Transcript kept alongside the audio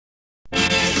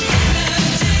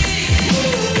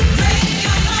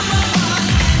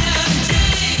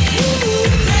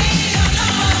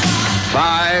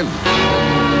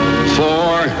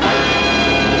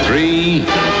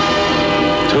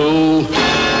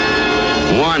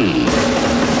one.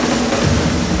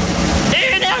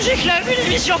 NRJ Club,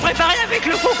 une émission préparée avec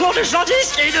le concours de chant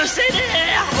disque et de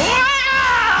CDR.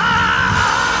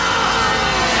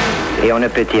 Et on ne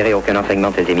peut tirer aucun enseignement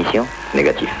de cette émission?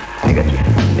 Négatif, négatif,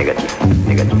 négatif,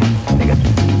 négatif, négatif.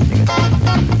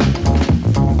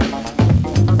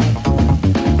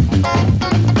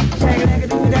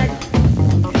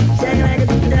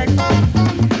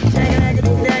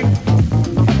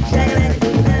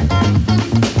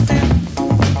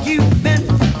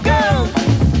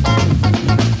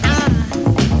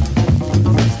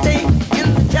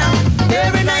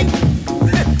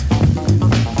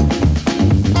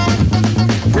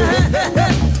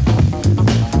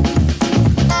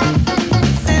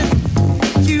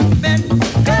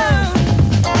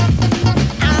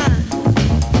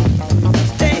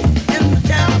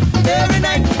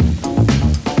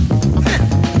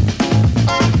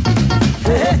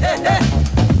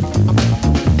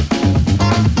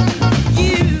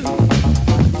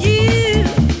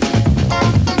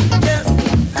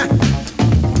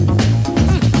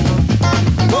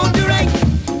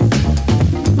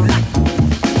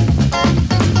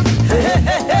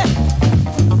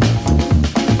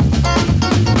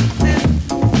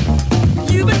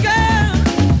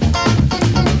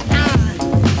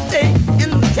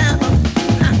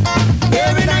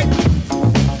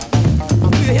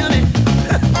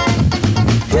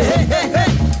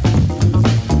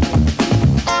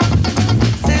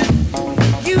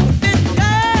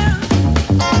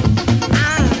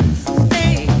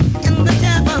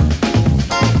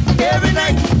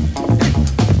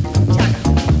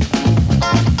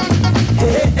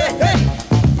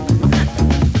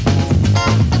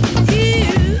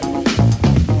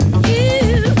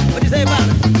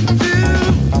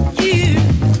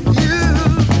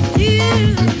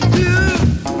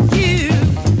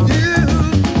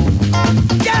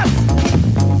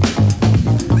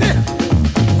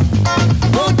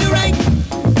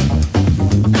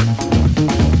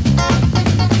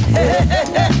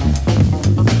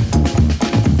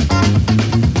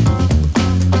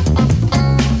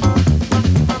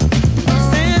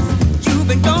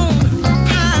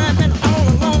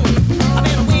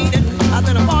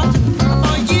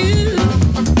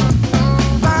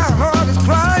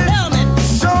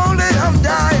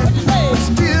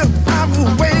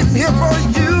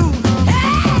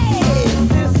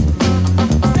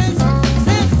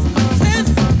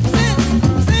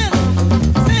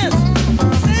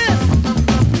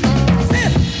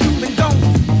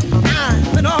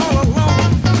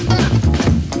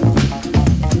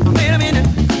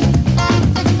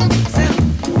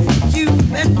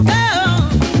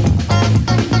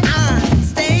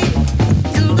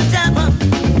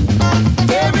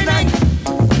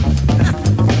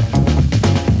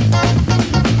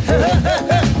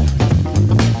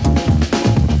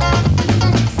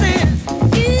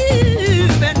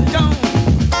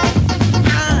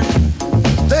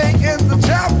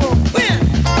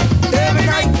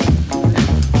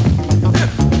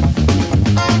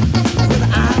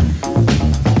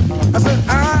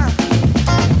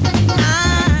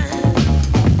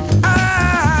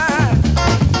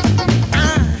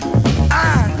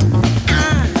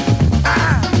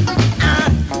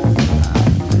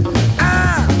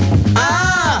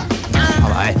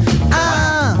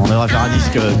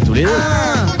 Tous les deux.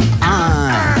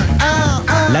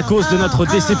 La cause de notre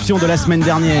déception de la semaine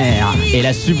dernière est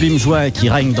la sublime joie qui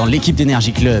règne dans l'équipe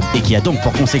d'NRJ Club et qui a donc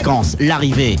pour conséquence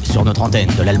l'arrivée sur notre antenne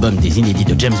de l'album des inédits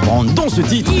de James Brown, dont ce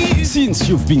titre, Since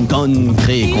You've Been Gone,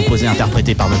 créé, composé,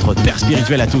 interprété par notre père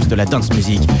spirituel à tous de la dance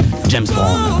music, James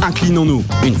Brown. Inclinons-nous,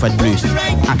 une fois de plus,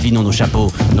 inclinons nos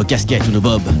chapeaux, nos casquettes ou nos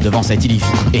bobs devant cet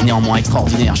illustre et néanmoins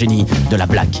extraordinaire génie de la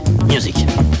black music.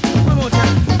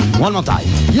 One more time.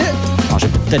 Yeah. Alors, je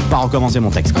vais peut-être pas recommencer mon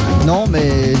texte quand même. Non,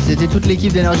 mais c'était toute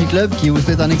l'équipe d'NRJ Club qui vous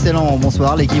souhaite un excellent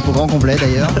bonsoir, l'équipe au grand complet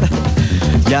d'ailleurs.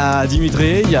 Il y a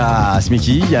Dimitri, il y a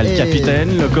Smicky, il y a le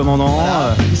capitaine, le commandant.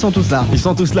 Voilà. Ils sont tous là. Ils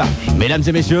sont tous là. Mesdames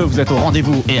et messieurs, vous êtes au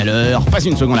rendez-vous et à l'heure. Pas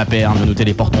une seconde à perdre. Nous nous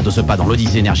téléportons de ce pas dans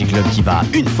l'Odyssée NRJ Club qui va,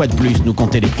 une fois de plus, nous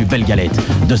compter les plus belles galettes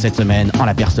de cette semaine en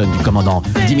la personne du commandant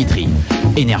Dimitri.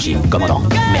 NRJ, commandant.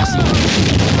 Merci.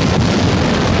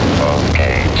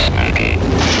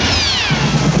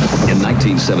 In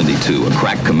 1972, a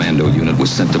crack commando unit was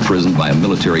sent to prison by a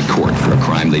military court for a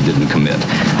crime they didn't commit.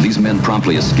 These men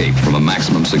promptly escaped from a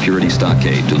maximum security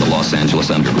stockade to the Los Angeles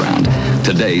underground.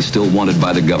 Today, still wanted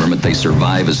by the government, they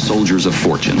survive as soldiers of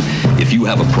fortune. If you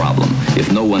have a problem,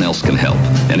 if no one else can help,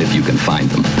 and if you can find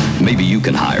them, maybe you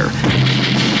can hire.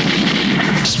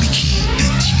 Smicky,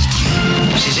 Dimitri,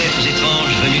 ces êtres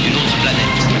étranges venus d'une autre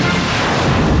planète.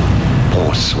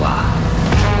 Bonsoir.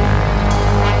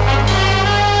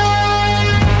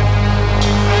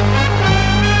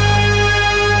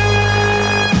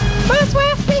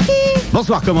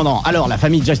 Bonsoir commandant. Alors la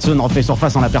famille Jackson refait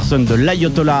surface en la personne de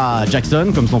l'Ayatollah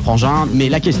Jackson, comme son frangin, mais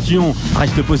la question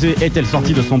reste posée, est-elle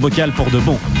sortie de son bocal pour de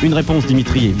bon? Une réponse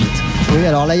Dimitri et vite. Oui,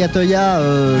 alors l'Ayatollah,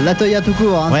 la Toya tout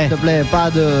court, Ouais. s'il te plaît,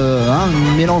 pas de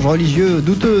mélange religieux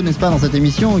douteux, n'est-ce pas, dans cette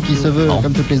émission qui se veut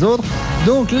comme toutes les autres.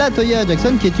 Donc la Toya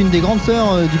Jackson, qui est une des grandes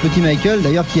sœurs du petit Michael,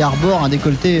 d'ailleurs qui arbore un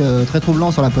décolleté très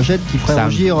troublant sur la pochette, qui ferait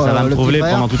rougir ça va me le troubler petit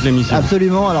frère. pendant toute l'émission.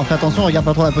 Absolument, alors fais attention, regarde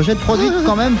pas trop la pochette, produite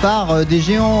quand même par des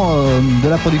géants de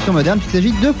la production moderne,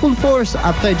 puisqu'il s'agit de Full Force.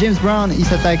 Après James Brown, il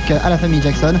s'attaque à la famille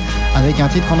Jackson avec un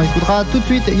titre qu'on écoutera tout de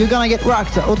suite, You're Gonna Get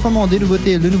Rocked. Autrement, des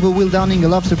nouveautés, le nouveau Will Downing,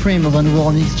 Love Supreme dans un nouveau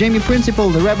remix, Jaimie Principal,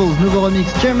 The Rebels, nouveau remix,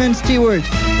 Jermaine Stewart,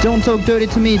 Don't Talk Dirty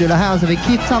to Me de La House avec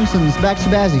Keith Thompson's Back to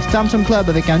Basics, Thompson Club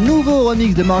avec un nouveau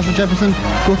remix de Marshall Jefferson,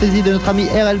 courtésie de notre ami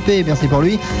RLP, merci pour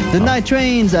lui, The Night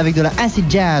Trains avec de la Acid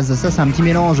Jazz, ça c'est un petit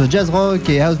mélange jazz rock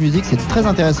et house music, c'est très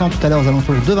intéressant tout à l'heure aux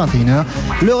alentours de 21h,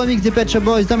 le remix des Pet Shop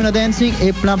Boys, Domino Dancing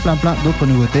et plein d'autres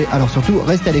nouveautés, alors surtout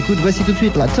restez à l'écoute, voici tout de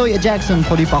suite la Toya Jackson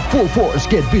produit par Full Force,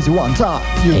 Get Busy One Time,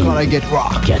 You're Gonna Get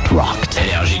Rocked. Get rocked.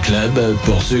 NRJ Club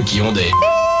pour ceux qui ont des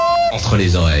entre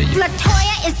les oreilles.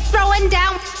 Latoya is throwing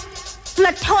down.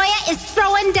 Latoya is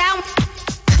throwing down.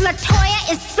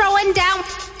 Latoya is throwing down.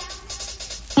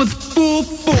 With full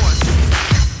force.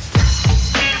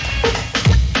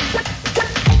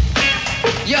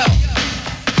 Yo.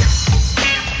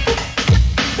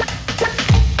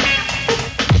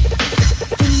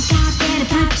 Think I better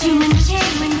put you in the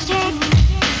check.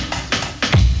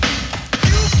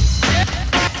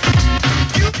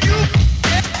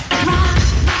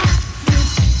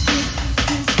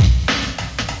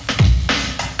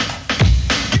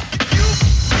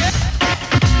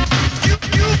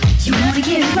 You wanna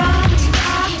get rocked?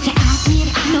 To ask me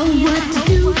if I know what to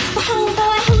do. Well,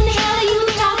 homeboy, who the hell are you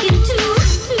talking to?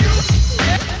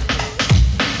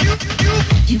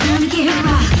 You gonna get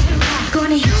rocked?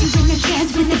 Gonna hit you in the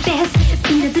chest with the best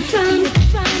beat of the drum.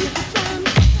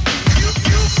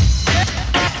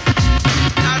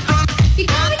 You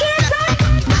gonna get rocked?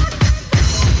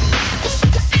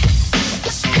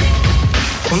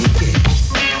 Funky.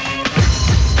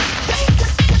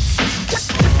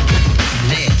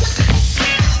 Nasty.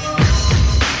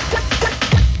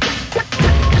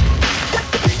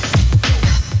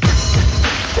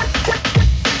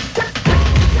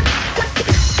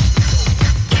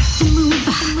 Move,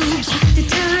 check the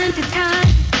time.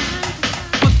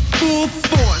 Full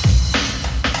force.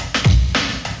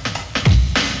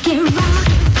 Get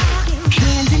rocked.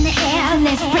 Hands in the air,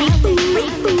 let's break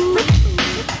through.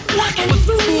 Rock and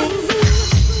roll.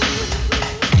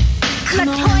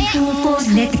 Latoya, full force,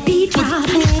 let the beat drop.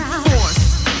 Full force.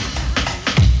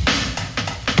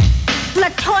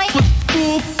 Latoya,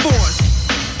 Full force.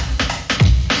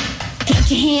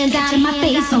 get your hands out of my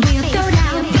face or we'll go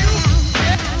down.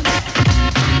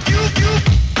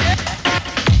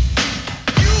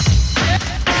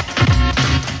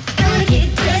 Gonna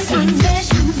get this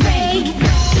unless you break.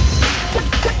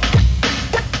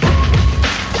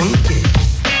 Funky.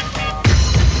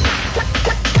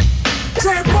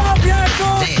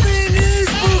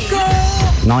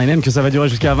 Non, et même que ça va durer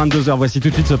jusqu'à 22h. Voici tout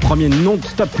de suite ce premier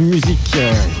non-stop musique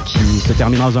qui se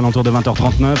terminera aux alentours de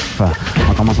 20h39.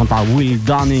 En commençant par Will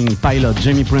Downing, Pilot,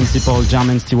 Jaimie Principal,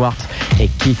 Jermaine Stewart et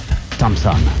Keith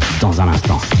Thompson. Dans un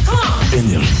instant.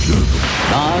 NRJ Club.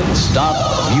 Non-stop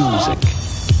music.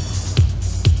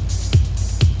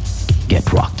 Get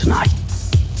rocked tonight.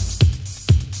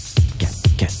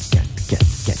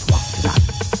 Get rocked tonight.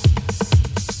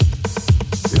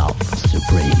 Love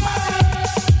Supreme.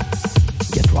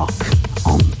 Get rock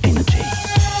on NRJ.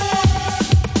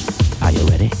 Are you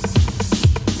ready?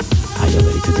 Are you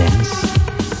ready to dance?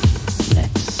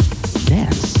 Let's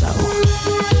dance, so.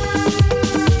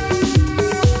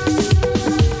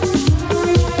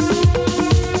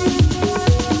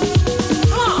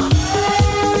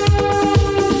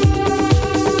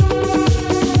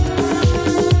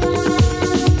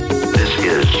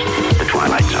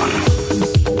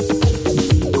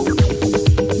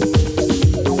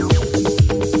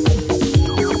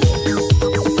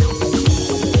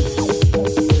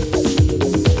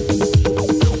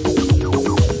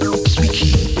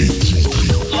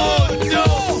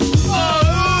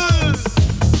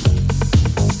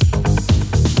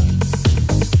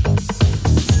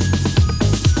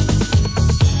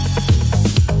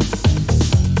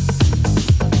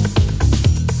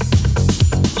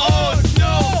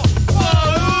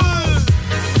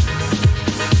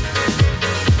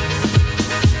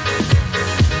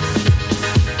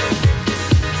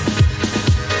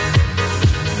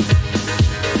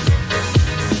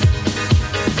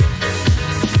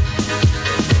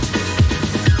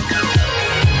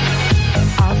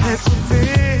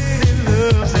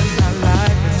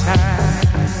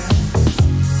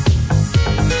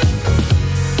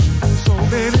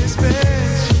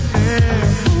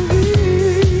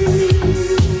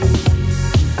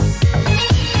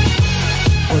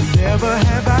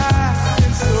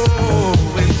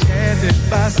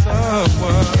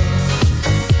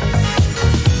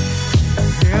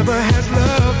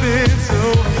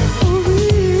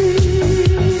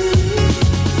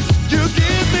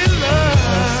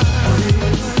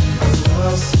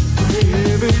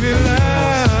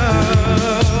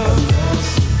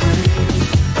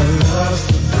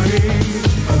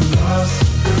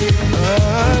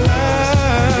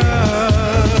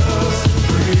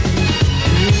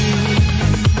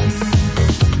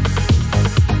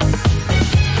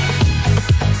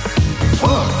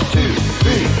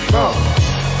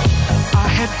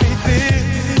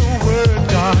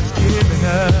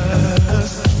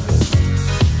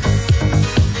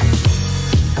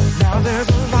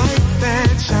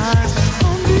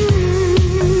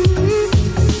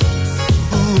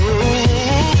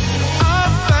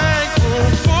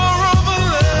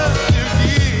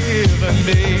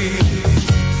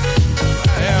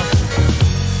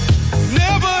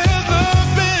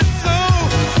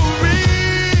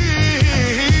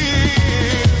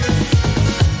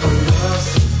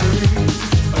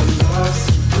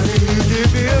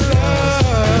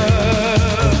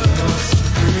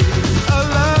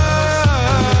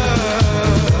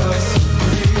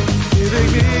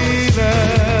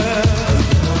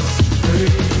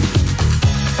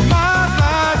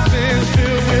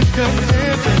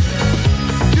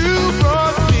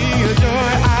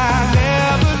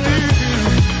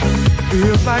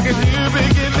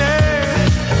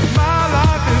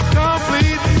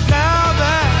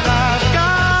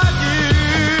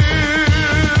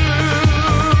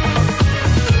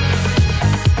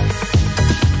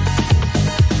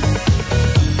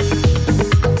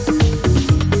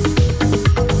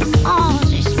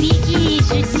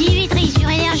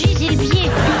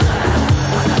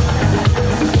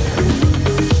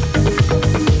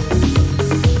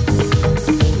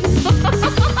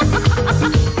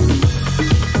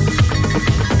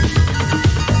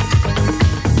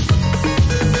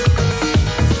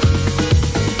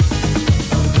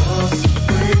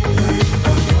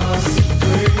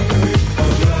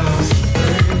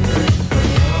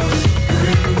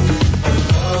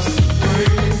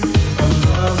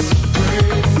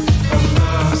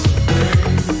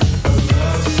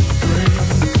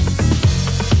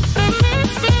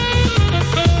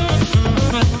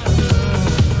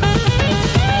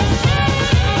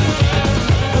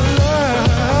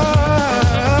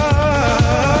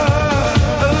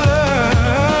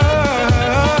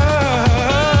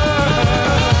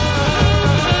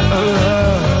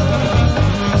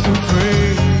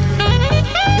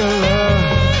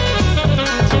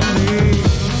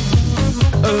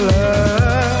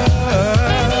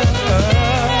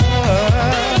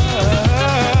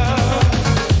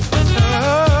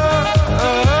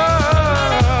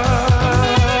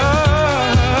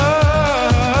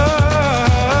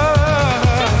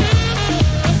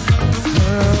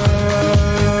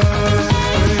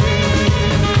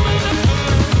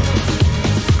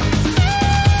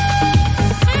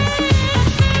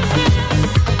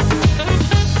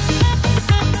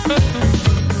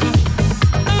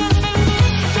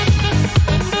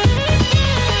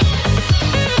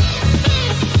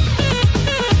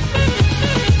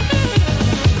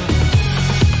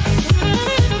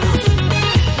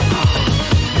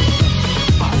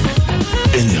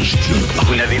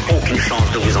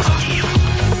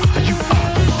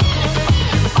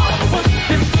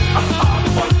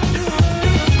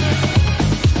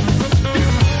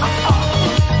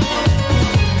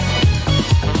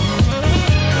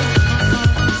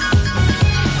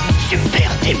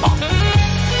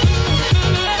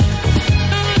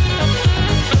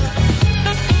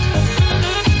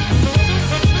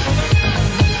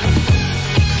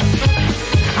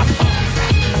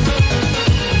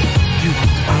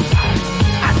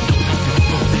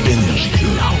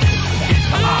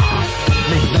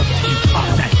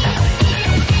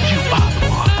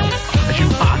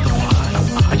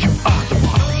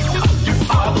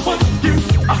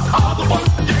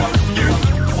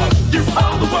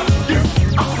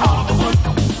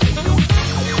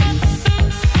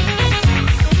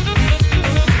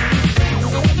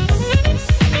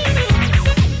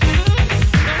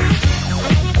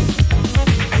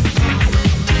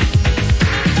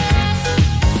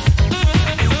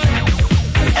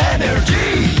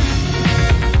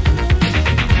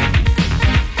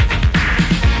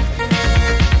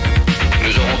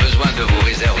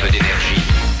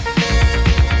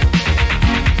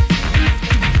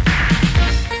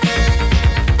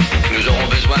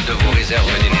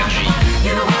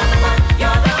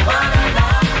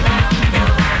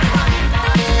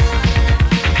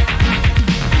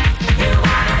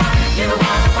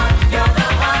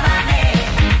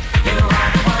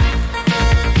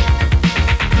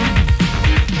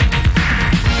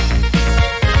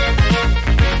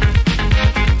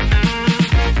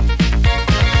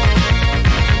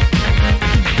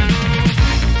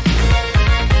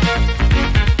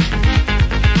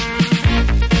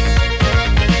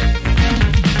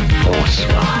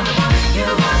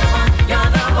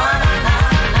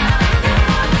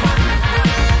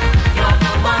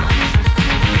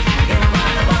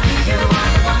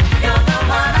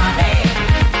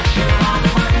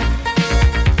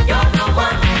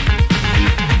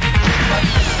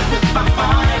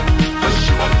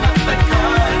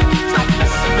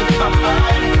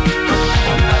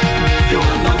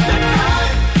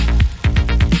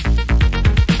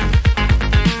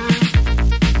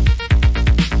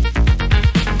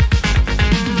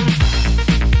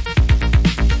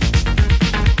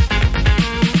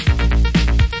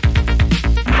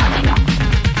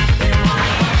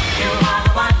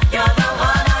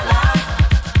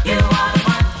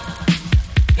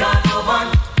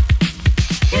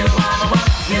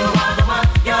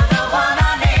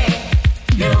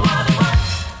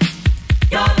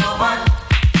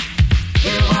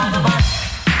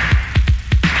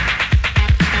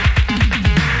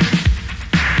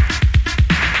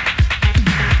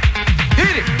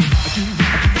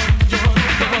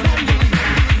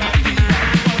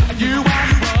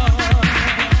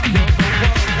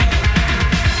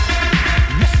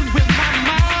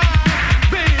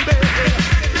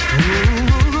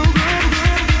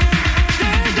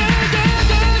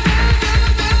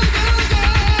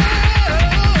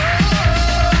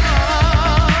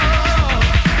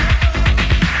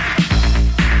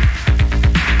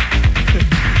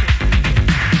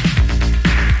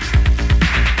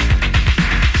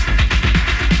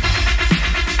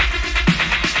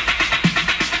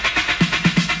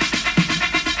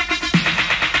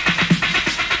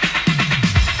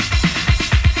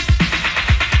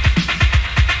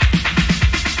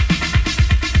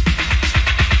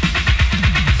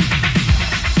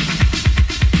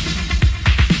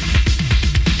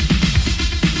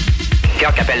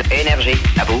 Kirk appelle NRJ,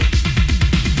 à vous.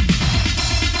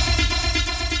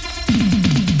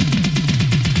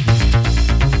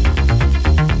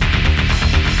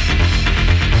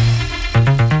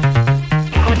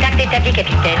 Contact établi,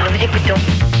 capitaine. Nous vous écoutons.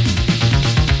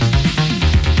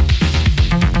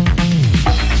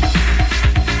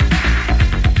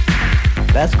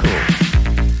 That's cool.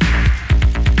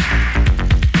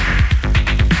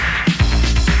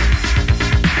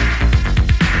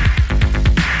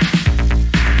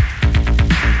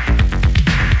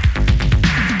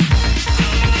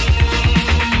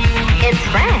 It's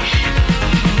fresh.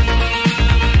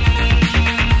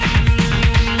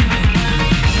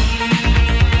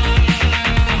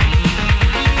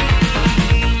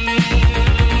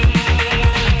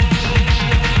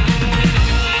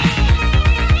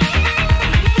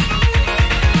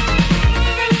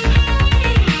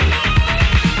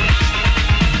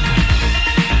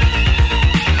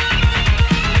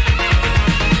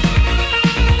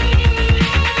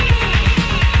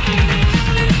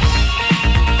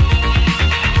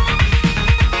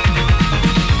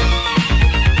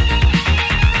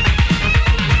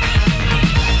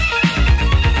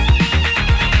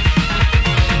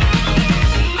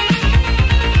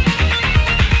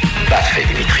 Parfait,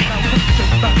 Dimitri.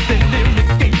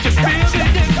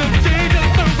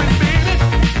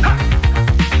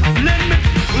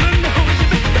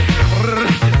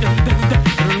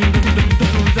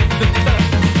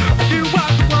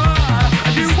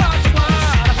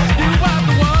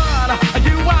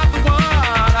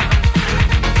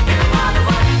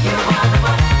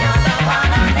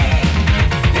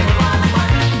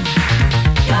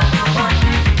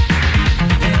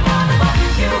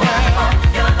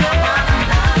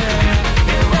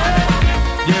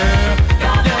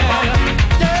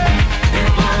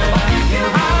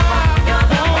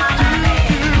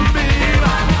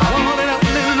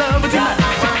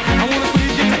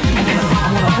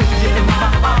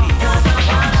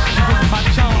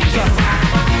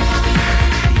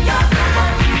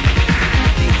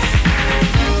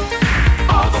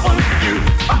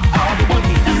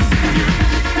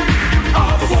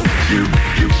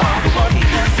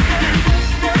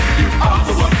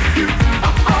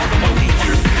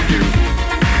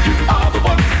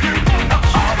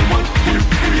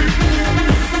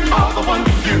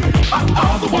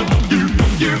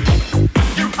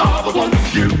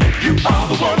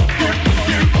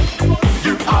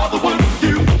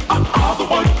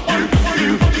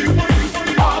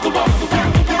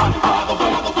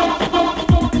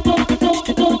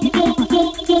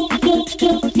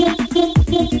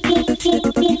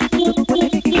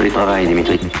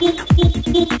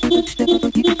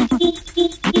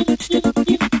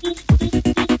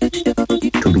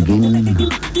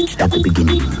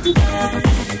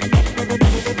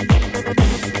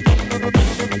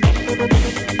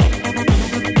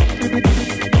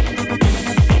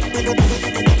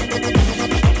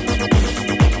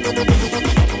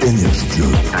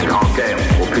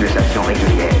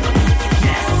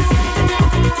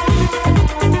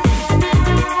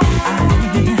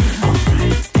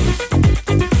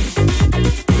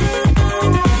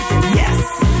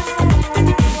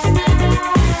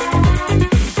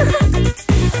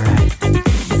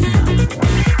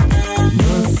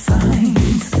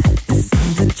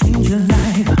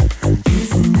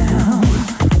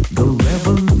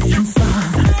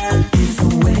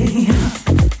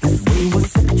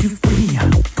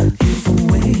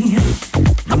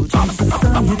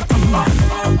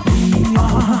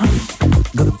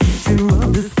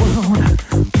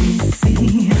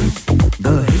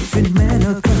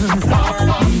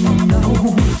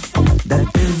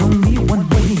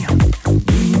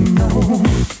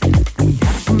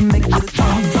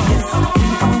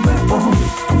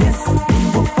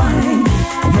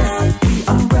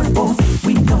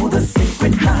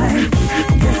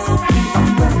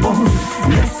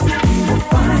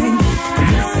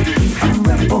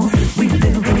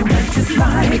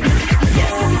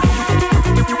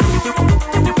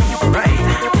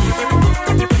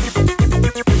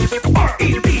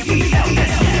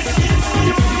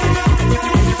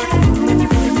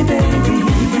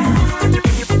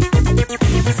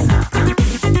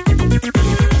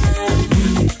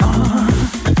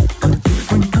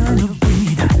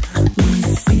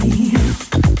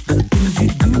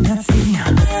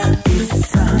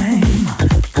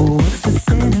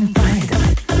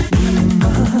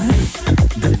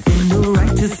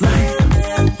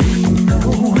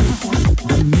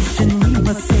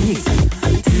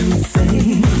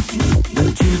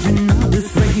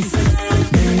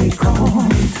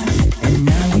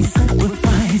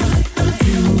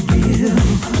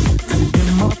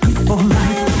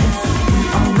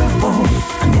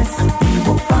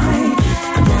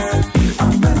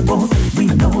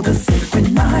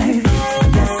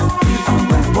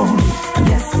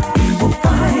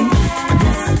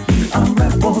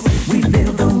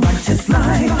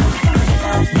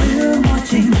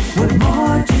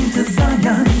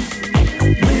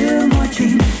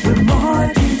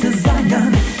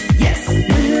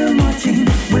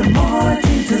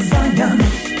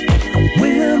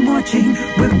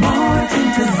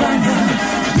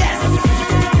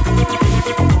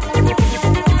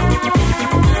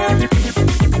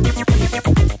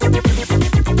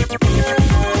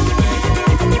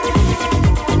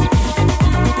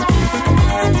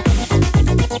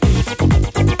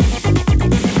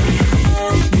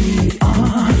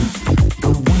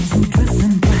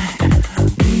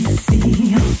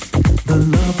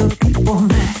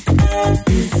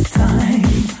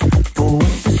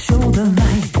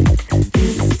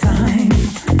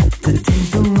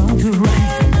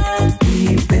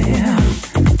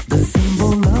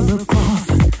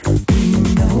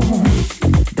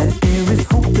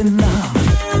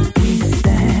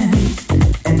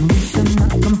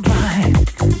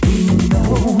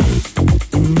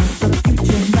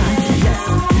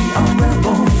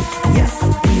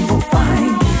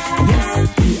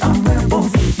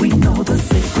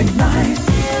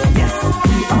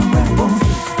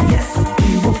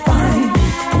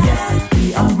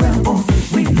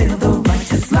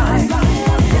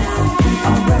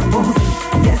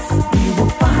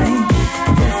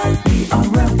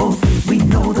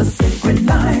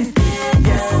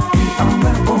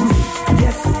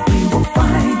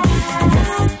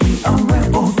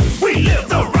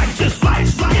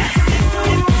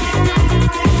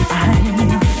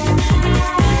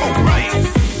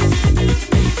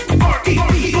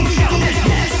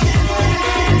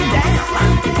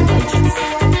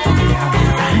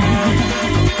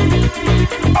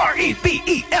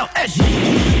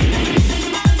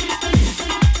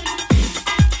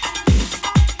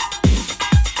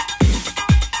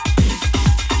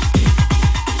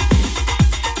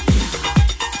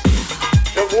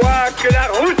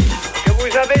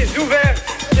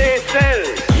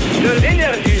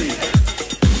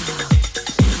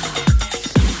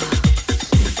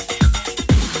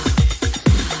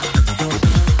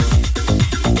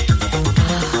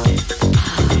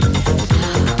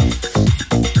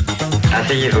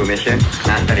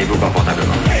 Installez-vous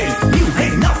confortablement. Hey, you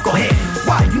ain't enough, go ahead.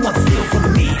 Why you want to steal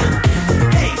from me?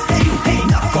 Hey, you ain't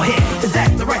enough, go ahead. Is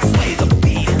that the right way to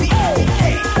be?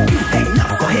 Hey, you ain't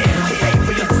enough, go ahead. Pay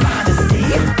for your dishonesty.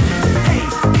 Hey,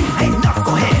 you ain't enough,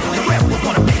 go ahead. The rep was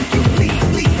gonna make you leave.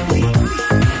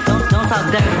 Don't talk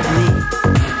dirty to me.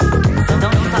 Don't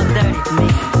talk dirty to me.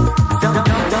 Don't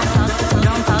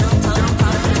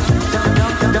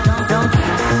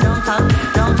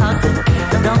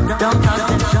talk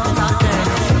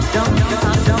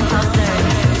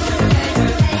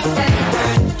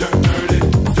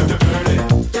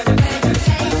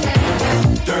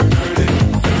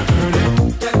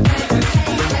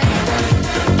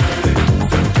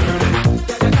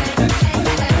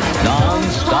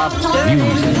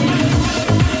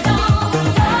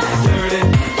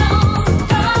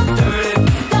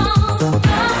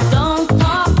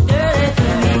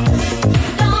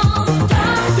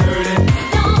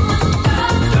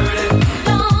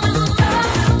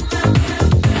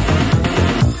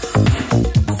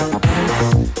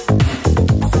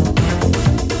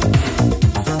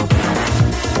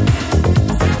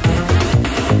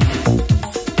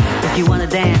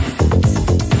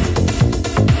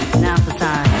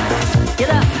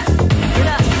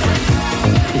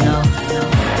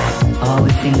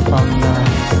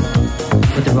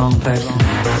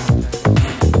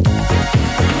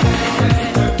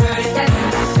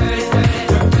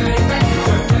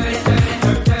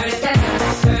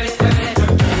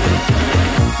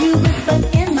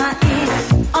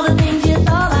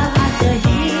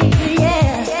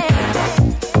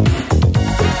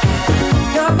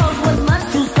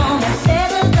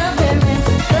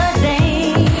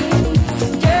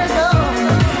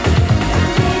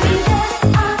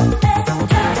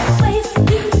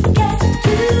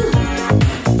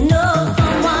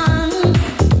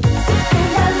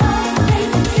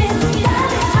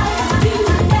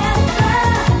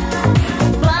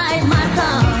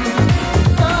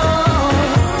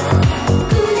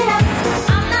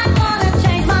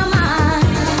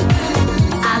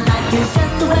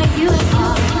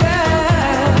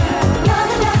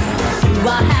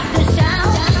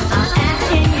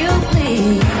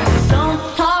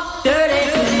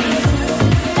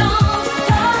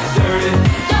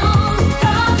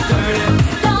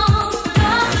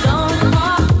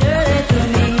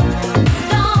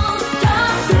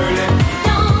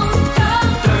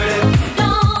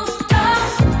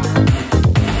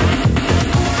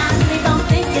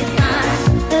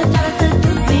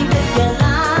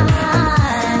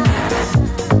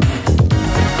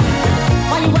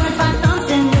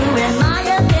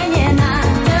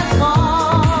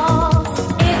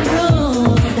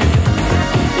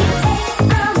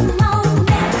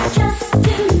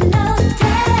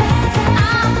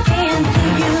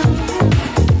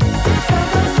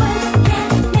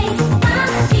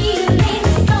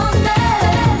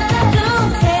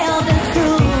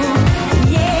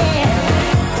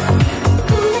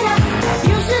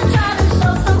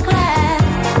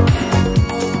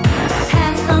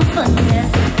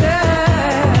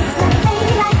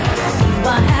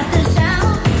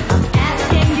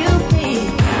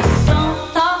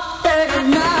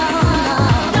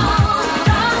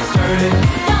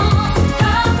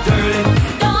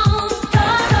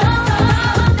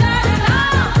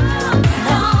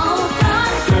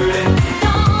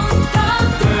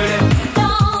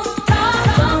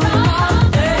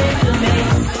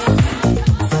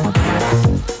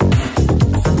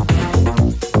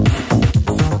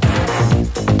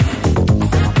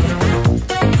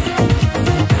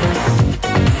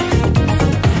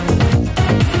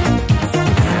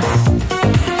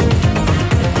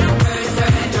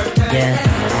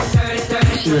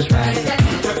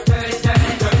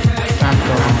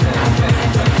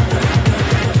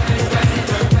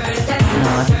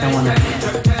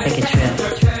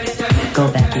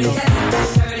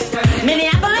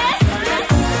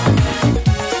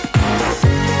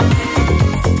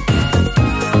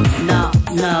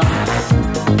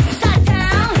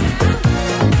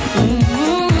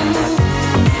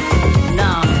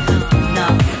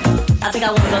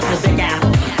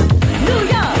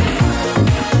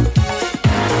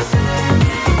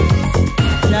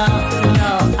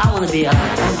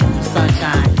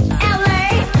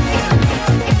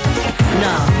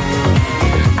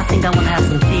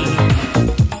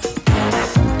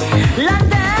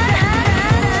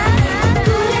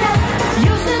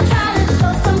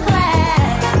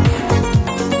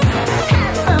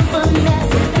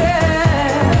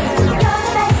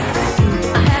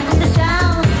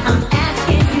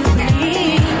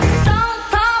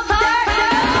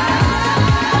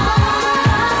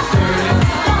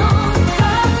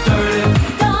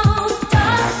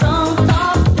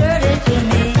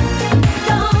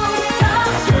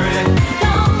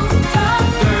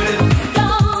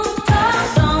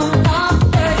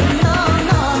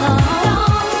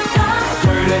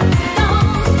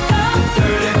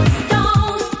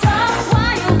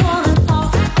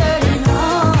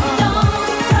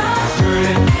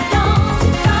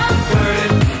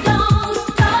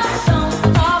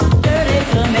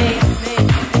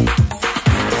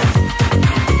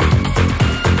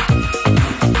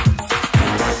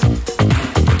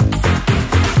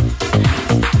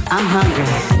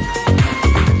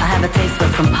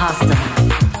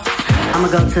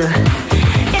go to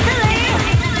Italy.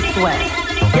 Sweat.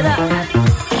 Get up.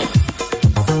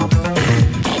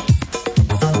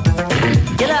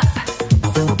 Get up.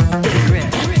 Get a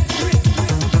grip.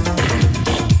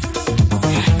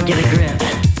 Get a grip.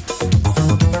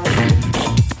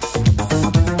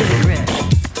 Get a grip.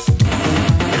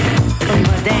 So you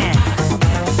wanna dance?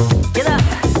 Get up.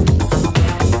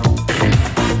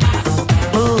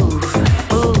 Move.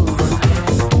 Move.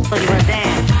 So you wanna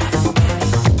dance?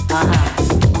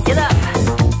 Get up.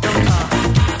 Don't talk.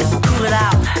 Cool it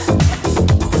out.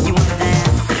 You wanna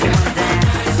dance? You wanna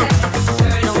dance? Don't talk.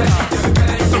 You wanna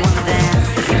dance? You wanna dance?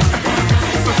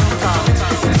 Don't talk.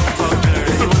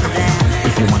 You wanna dance?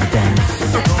 If you wanna dance,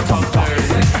 don't talk,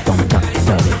 don't talk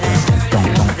dirty,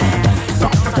 don't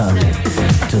talk dirty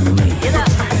to me. Get up.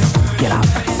 Get out,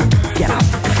 get out,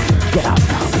 get out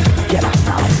now, get out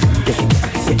now,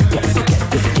 get out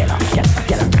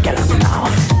now.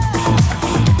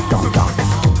 Don't talk.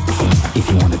 If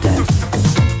you wanna dance,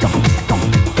 don't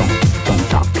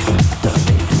talk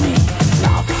dirty to me.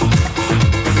 Love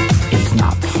is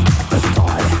not a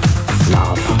toy.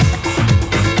 Love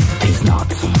is not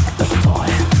a toy.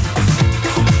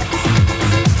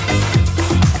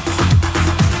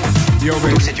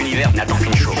 Tout cet univers n'attend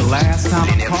qu'une chose,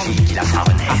 l'énergie qui la fera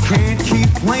renaître. I can't keep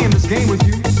playing this game with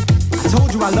you. I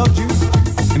told you I loved you,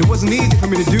 and it wasn't easy for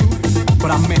me to do,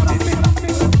 but I meant it.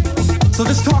 So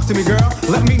just talk to me, girl.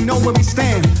 Let me know where we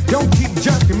stand. Don't keep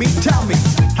jerking me. Tell me,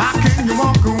 how can you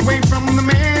walk away from the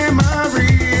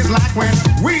memories like when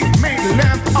we made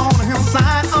love on a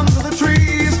hillside under the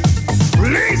trees?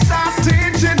 Released our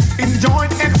tension,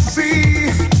 enjoyed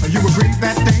ecstasy. You agreed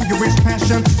that dangerous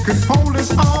passion could hold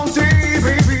us all day,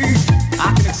 baby.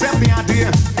 I can accept the idea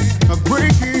of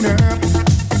breaking up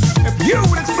if you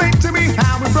would explain to me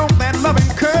how we broke that loving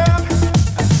cup.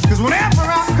 Cause whenever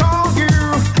I call you,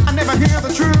 I never hear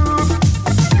the truth.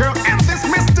 Girl, and this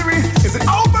mystery, is it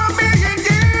over me and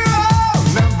you? Oh,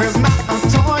 love is not a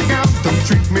toy, girl. Don't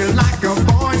treat me like a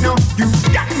boy, no. You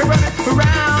got me running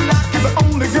around like you're the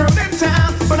only girl in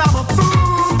town. But I'm a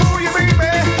fool for you, baby.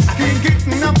 I can't get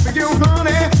enough of you,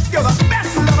 honey. You're the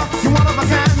best lover, you're one of a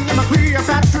kind. You're my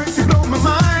Cleopatra, you blow my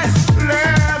mind.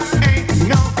 Love ain't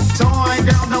no toy,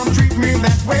 girl. Don't treat me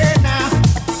that way now.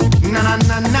 Na na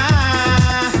na na.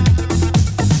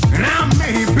 And I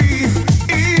may be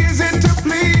easy to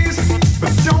please,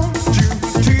 but don't you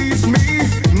tease me.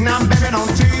 Now, baby,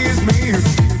 don't tease me.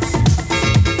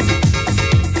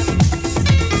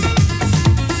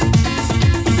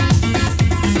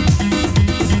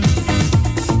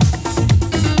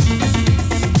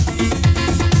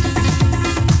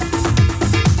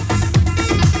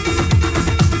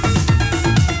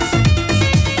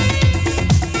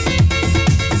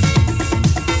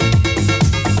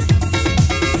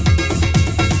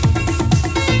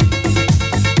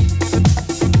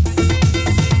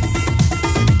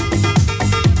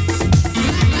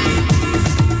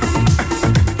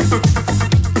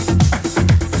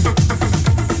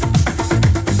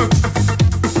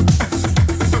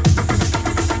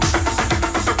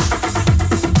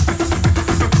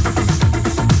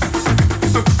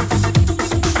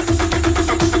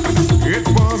 It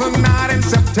was a night in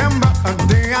September, a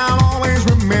day I'll always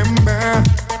remember.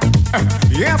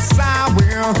 Yes, I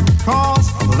will,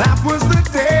 cause that was the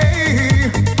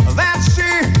day that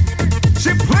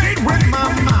she played with my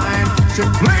mind. She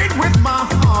played with my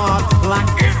heart like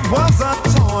it was a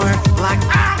toy, like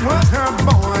I was her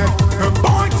boy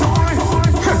toy,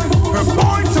 her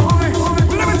boy toy.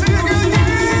 Let me tell you,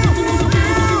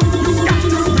 you got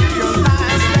to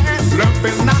realize that love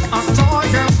is not a toy,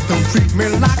 girl. Don't treat me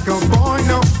like a boy,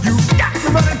 no. You got me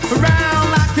running around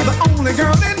like you're the only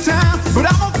girl in town. But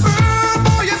I'm a fool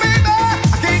for you, baby.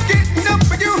 I can't get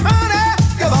enough of you, honey.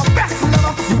 You're the best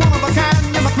lover, you're one of a kind.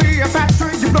 You're my Cleopatra,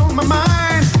 you blow my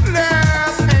mind.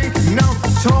 Love ain't no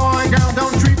toy, girl.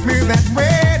 Don't treat me that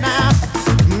way now.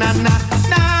 Na na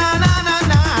na na na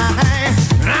na.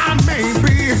 I may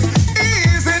be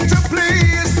easy to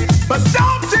please, but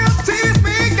don't you tease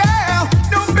me, girl.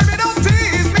 No, baby, don't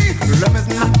tease me. Love is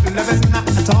not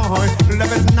a toy.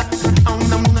 Love is not, oh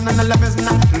no, no, no, no, love is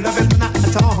not a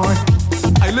toy.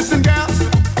 Hey, listen, girls.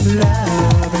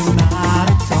 Love is not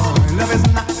a toy. Love is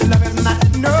not,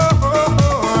 no.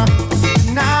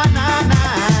 Na, na, na.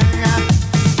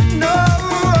 No.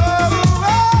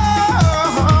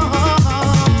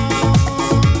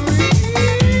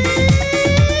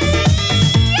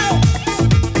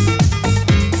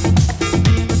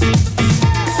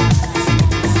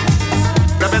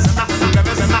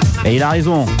 Et il a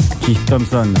raison, Keith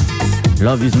Thompson.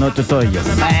 Love is not a toy.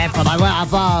 Ouais, faudra voir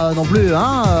pas non plus,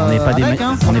 hein. On n'est pas,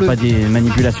 non plus. pas des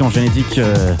manipulations génétiques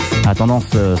à tendance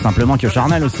simplement que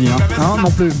charnelle aussi. Hein.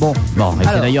 Non plus, bon. Bon, et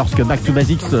c'est d'ailleurs ce que Back to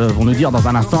Basics vont nous dire dans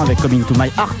un instant avec Coming to My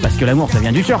Heart, parce que l'amour ça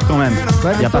vient du cœur quand même.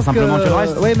 Ouais, il n'y a pas simplement que le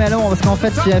reste. Oui, mais non, parce qu'en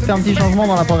fait, j'ai fait un petit changement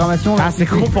dans la programmation. Là, c'est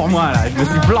con pour moi là, je me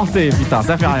suis planté, putain,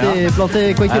 ça fait rien.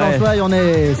 Planté, quoi qu'il en soit, et on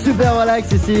est super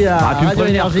relax ici à Radio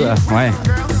Énergie. Ouais.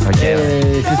 Ok.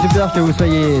 Et c'est super que vous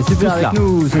soyez super avec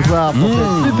nous ce soir pour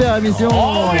cette super émission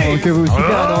que vous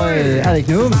super adorez avec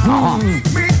nous.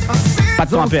 Pas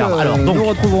de temps à perdre. Alors, donc, nous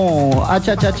retrouverons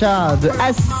Acha Cha Cha de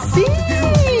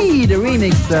Acieed,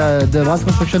 remix de Brass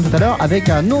Construction tout à l'heure, avec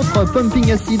un autre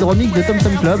Pumping Acieed remix de Thompson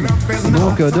Club.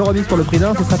 Donc deux remix pour le prix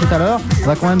d'un, ce sera tout à l'heure. On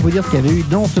va quand même vous dire ce qu'il y avait eu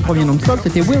dans ce premier non-stop.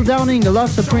 C'était Will Downing,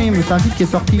 Love Supreme. C'est un titre qui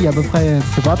est sorti il y a à peu près,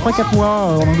 je sais pas, 3-4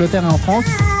 mois en Angleterre et en France.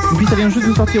 Et puis ça vient juste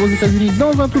de sortir aux États-Unis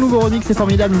dans un tout nouveau remix. C'est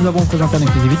formidable, nous avons présenté en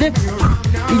exclusivité.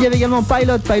 Il y avait également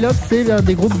Pilot, c'est l'un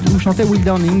des groupes où chantait Will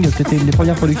Downing. C'était une des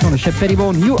premières productions de Shep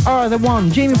Pettibone. You Are the One,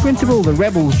 Jaimie Principle, The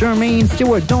Rebels, Jermaine,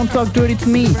 Stewart, Don't Talk Dirty to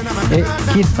Me, et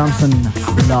Keith Thompson,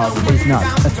 Love is Not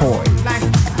a Toy.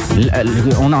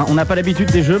 On n'a pas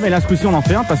l'habitude des jeux, mais là ce coup-ci on en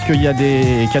fait un parce qu'il y a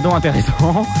des cadeaux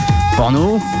intéressants pour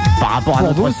nous, par rapport à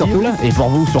notre cible, et pour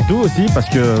vous surtout aussi, parce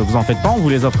que vous en faites pas, on vous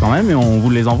les offre quand même et on vous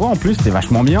les envoie en plus, c'est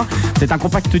vachement bien. C'est un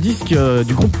compact disque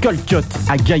du groupe Cold Cut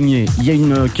à gagner. Il y a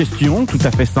une question tout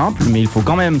à fait simple, mais il faut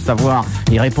quand même savoir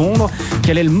y répondre.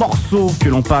 Quel est le morceau que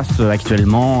l'on passe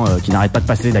actuellement, qui n'arrête pas de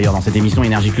passer d'ailleurs dans cette émission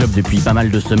Energy Club depuis pas mal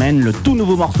de semaines, le tout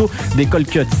nouveau morceau des Cold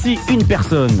Cut. Si une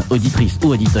personne, auditrice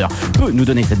ou auditeur, peut nous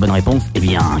donner cette bonne réponse, eh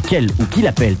bien, quel ou qui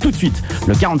l'appelle tout de suite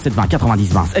le 47 20 90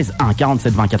 20 16 1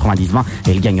 47 20 90 20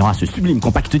 et il gagnera ce sublime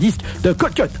compact disque de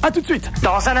Cold Cut. À tout de suite.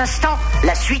 Dans un instant,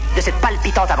 la suite de cette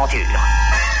palpitante aventure.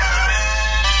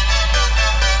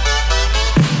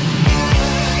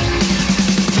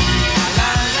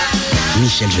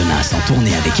 Michel Jonas en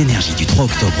tournée avec Énergie du 3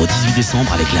 octobre au 18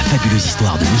 décembre avec la fabuleuse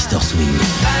histoire de Mr. Swing.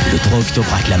 Le 3 octobre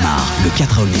à Clamart, le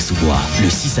 4 à Aulnay-sous-Bois, le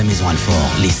 6 à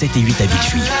Maison-Alfort, les 7 et 8 à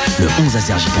Villejuif, le 11 à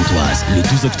Cergy-Pontoise, le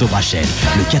 12 octobre à Chelles,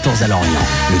 le 14 à Lorient,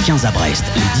 le 15 à Brest,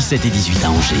 les 17 et 18 à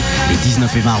Angers, les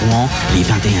 19 et 20 à Rouen, les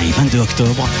 21 et 22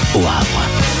 octobre au Havre.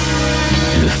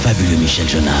 Le fabuleux Michel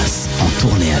Jonas en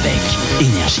tournée avec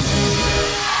Énergie.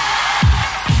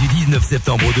 Du 19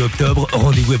 septembre au 2 octobre,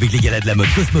 rendez-vous avec les galas de la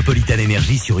mode Cosmopolitan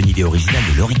Energy sur une idée originale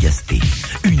de Laurie Gasté.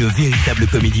 Une véritable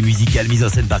comédie musicale mise en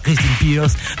scène par Christine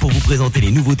Pierce pour vous présenter les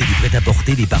nouveautés du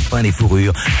prêt-à-porter, des parfums, des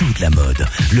fourrures, toute la mode.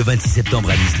 Le 26 septembre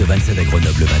à Nice, le 27 à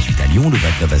Grenoble, le 28 à Lyon, le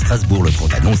 29 à Strasbourg, le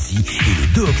 30 à Nancy et le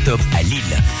 2 octobre à Lille.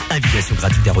 Invitation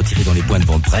gratuite à retirer dans les points de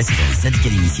vente presse et dans les syndicats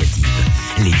d'initiative.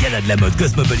 Les galas de la mode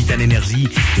Cosmopolitan Energy,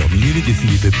 terminez les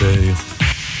défilés pépères.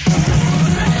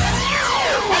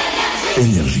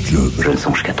 Energy Club. Je ne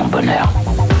songe qu'à ton bonheur.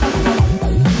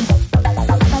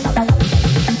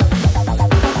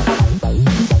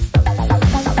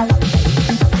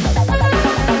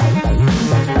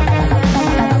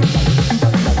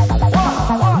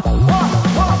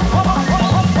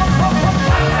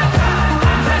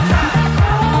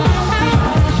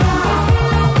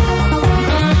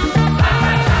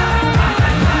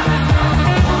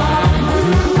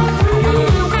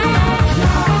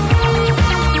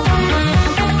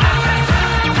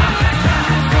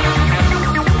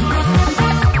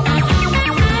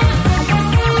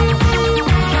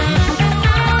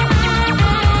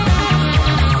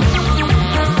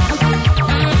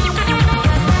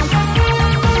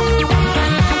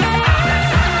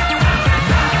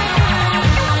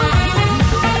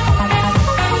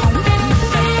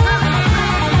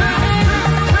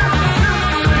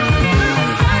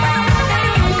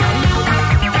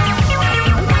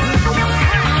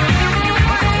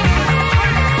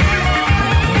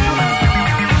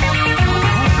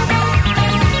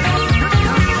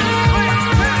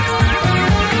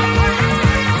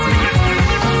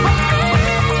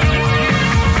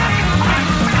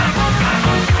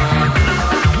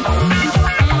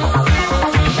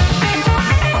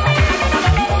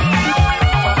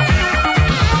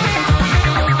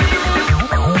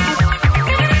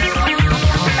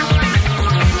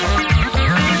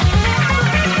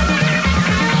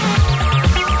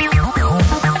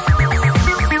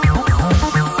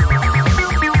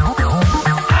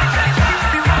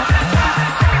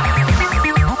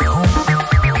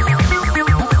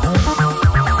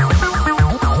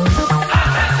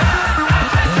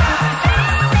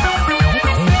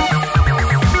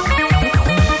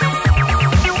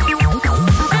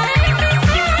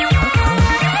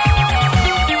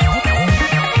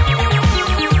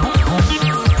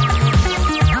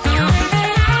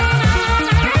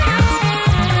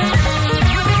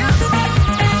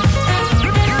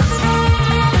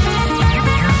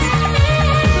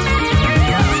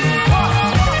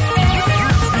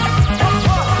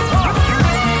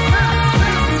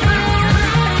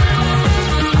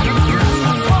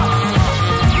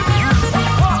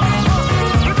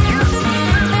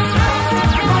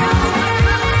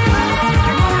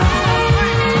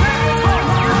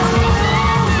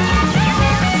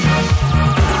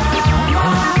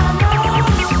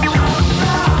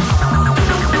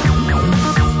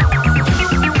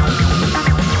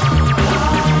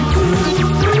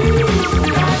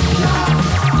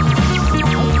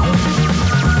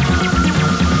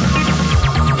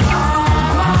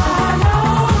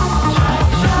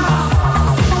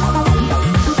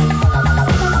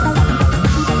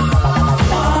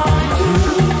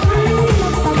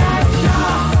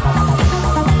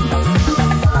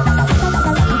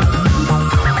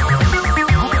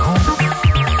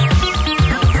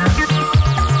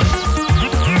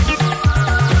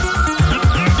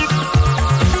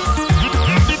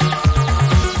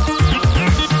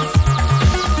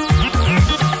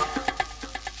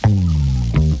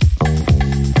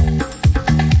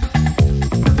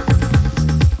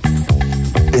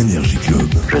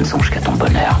 ne songe qu'à ton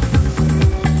bonheur.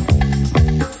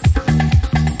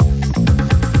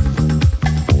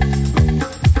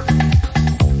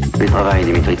 Du travail,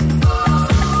 Dimitri.